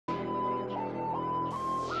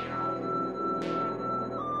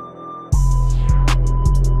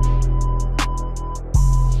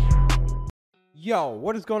Yo,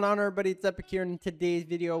 what is going on, everybody? It's Epic here. In today's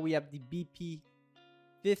video, we have the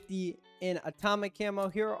BP50 in atomic camo.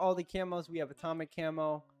 Here are all the camos. We have atomic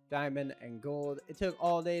camo, diamond, and gold. It took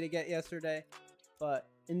all day to get yesterday, but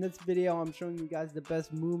in this video, I'm showing you guys the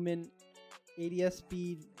best movement, ADS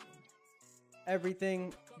speed,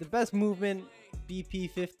 everything. The best movement,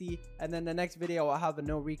 BP50, and then the next video, I'll have a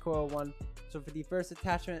no recoil one. So for the first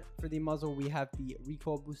attachment for the muzzle, we have the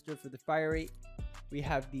recoil booster for the fire rate. We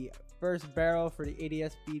have the first barrel for the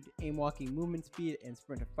ADS speed, aim walking movement speed, and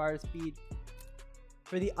sprint to fire speed.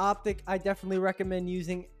 For the optic, I definitely recommend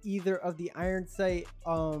using either of the iron sight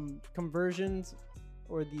conversions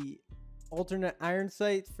or the alternate iron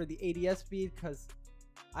sights for the ADS speed, because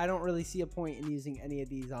I don't really see a point in using any of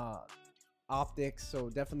these optics, so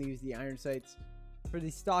definitely use the iron sights. For the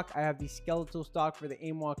stock, I have the skeletal stock for the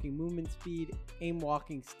aim walking movement speed, aim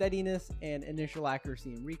walking steadiness, and initial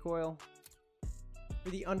accuracy and recoil. For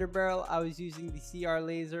the underbarrel, I was using the CR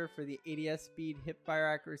laser for the ADS speed, hip fire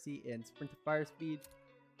accuracy, and sprint to fire speed.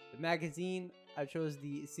 The magazine, I chose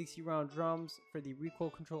the 60 round drums for the recoil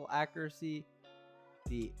control accuracy,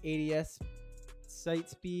 the ADS sight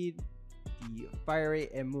speed, the fire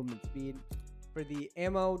rate, and movement speed. For the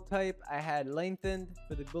ammo type, I had lengthened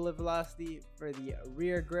for the bullet velocity. For the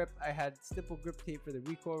rear grip, I had stipple grip tape for the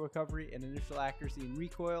recoil recovery and initial accuracy and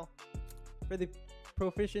recoil. For the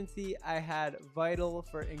proficiency, I had vital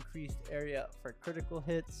for increased area for critical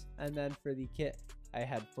hits, and then for the kit, I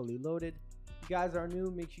had fully loaded. If you guys are new,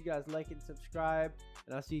 make sure you guys like and subscribe,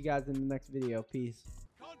 and I'll see you guys in the next video. Peace.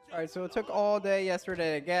 Alright, so it took all day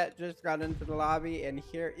yesterday to get. Just got into the lobby, and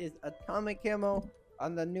here is atomic camo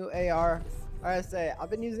on the new AR. I say, I've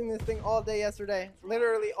been using this thing all day yesterday,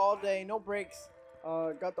 literally all day, no breaks.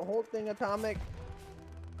 Got the whole thing atomic.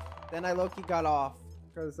 Then I low-key got off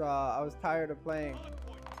because I was tired of playing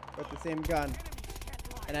with the same gun,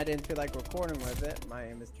 and I didn't feel like recording with it. My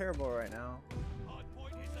aim is terrible right now.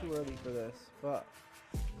 Too early for this, but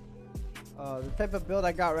the type of build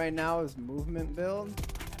I got right now is movement build.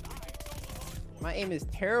 My aim is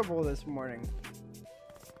terrible this morning,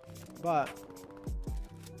 but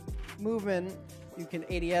movement, you can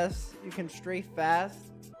ADS, you can strafe fast.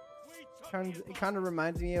 It kind of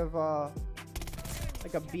reminds me of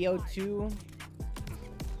like a BO2.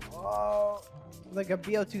 Like a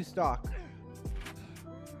BO2 stock.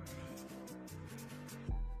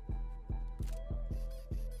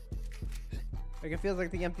 Like it feels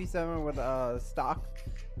like the MP7 with stock,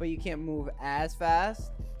 but you can't move as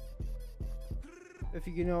fast. If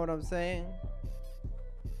you know what I'm saying.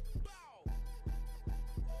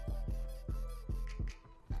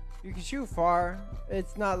 You can shoot far.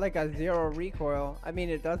 It's not like a zero recoil. I mean,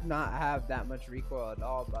 it does not have that much recoil at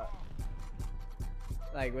all, but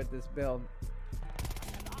like with this build,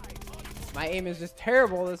 my aim is just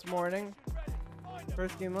terrible this morning.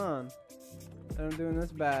 First game on, and I'm doing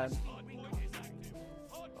this bad.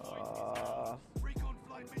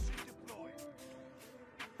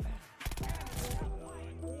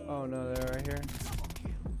 Oh no, they're right here.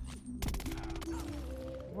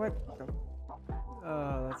 What the?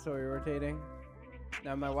 Oh, that's so irritating.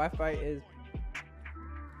 Now my Wi-Fi is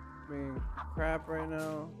being crap right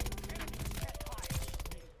now.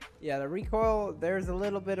 Yeah, the recoil, there's a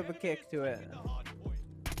little bit of a kick to it.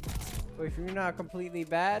 But if you're not completely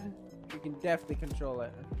bad, you can definitely control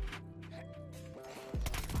it.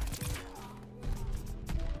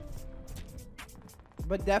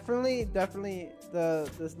 But definitely,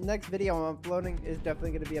 this next video I'm uploading is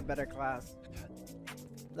definitely going to be a better class.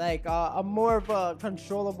 Like a more of a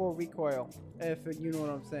controllable recoil, if you know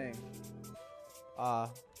what I'm saying.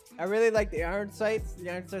 I really like the iron sights. The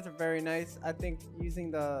iron sights are very nice. I think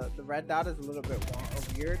using the red dot is a little bit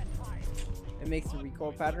weird. It makes the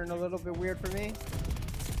recoil pattern a little bit weird for me.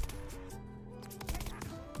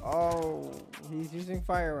 Oh, he's using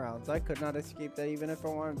fire rounds. I could not escape that even if I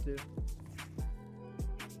wanted to.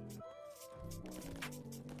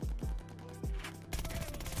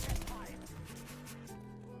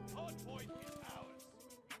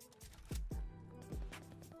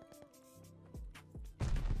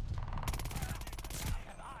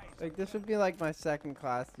 Like this would be like my second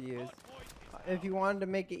class to use. If you wanted to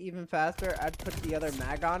make it even faster, I'd put the other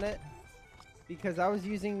mag on it, because I was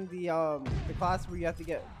using the class where you have to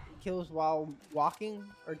get kills while walking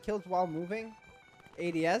or kills while moving,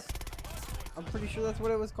 ADS. I'm pretty sure that's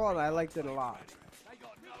what it was called. I liked it a lot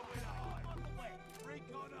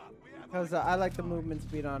because I like the movement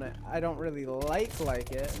speed on it. I don't really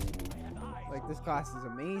like it. Like this class is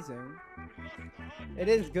amazing. It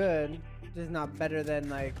is good. Just not better than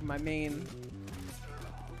like my main.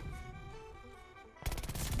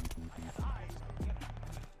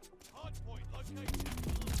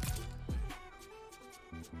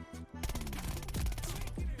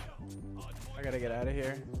 I gotta get out of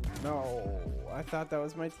here. No, I thought that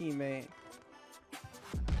was my teammate.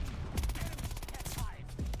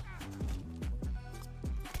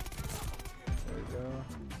 There we go.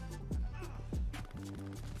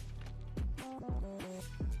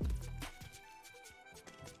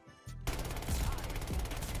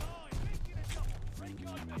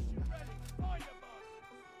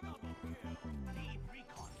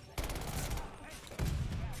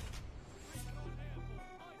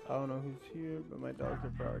 I don't know who's here, but my dogs are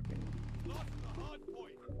barking.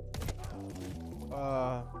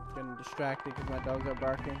 Getting distracted because my dogs are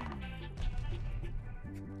barking.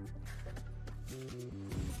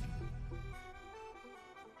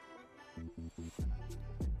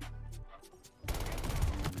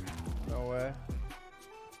 No way.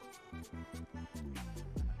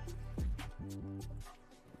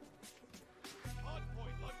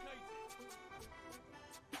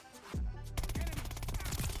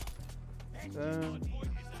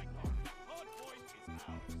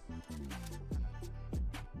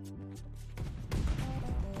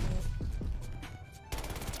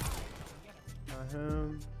 Not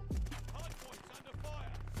him.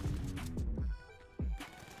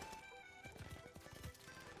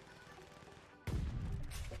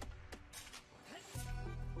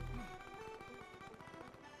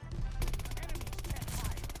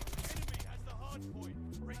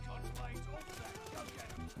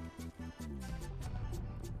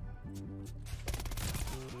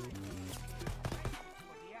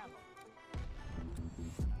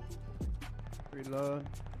 Reload.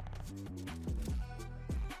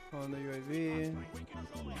 On the UAV.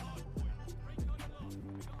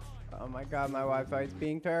 Oh my god, my Wi-Fi is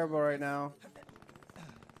being terrible right now.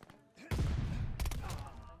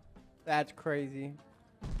 That's crazy.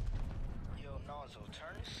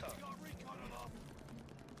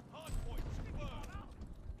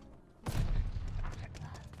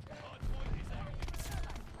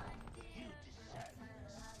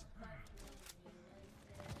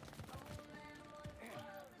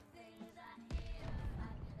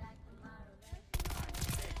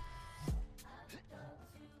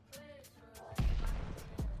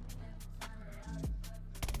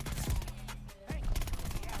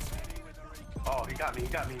 Oh, he got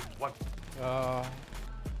me, What?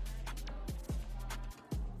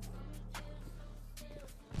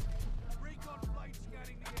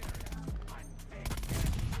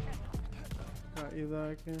 Got you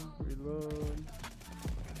lacking. Reload.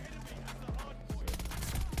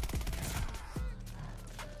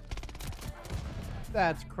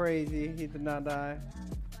 That's crazy. He did not die.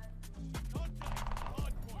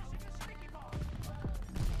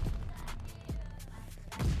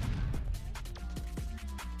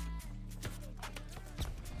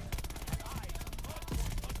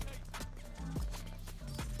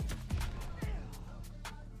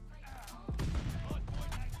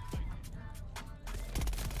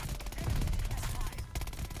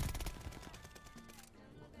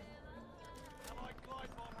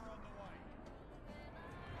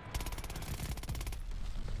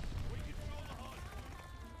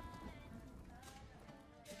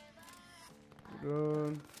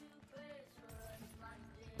 Good.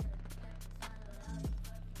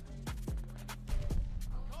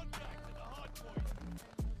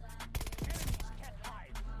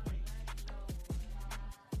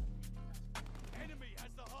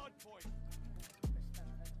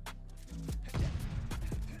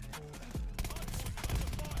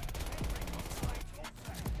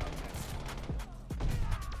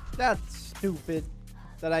 That's stupid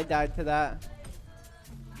that I died to that.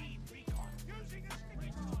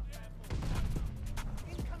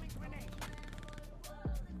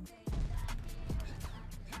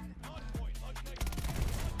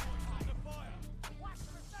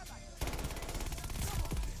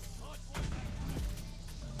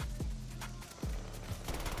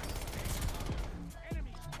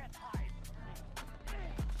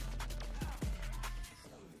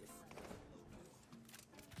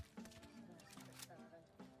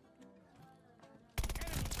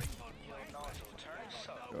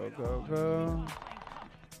 Go, go, go.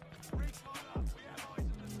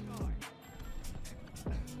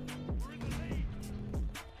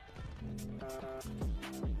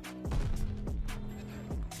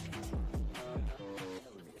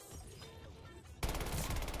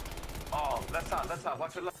 Oh, left side,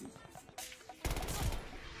 watch your left.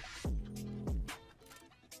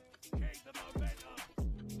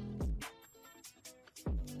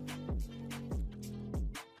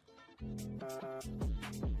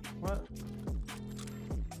 What?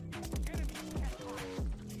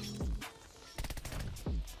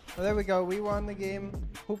 Well, there we go. We won the game.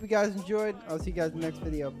 hope you guys enjoyed. I'll see you guys in the next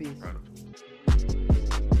video. Peace. Incredible.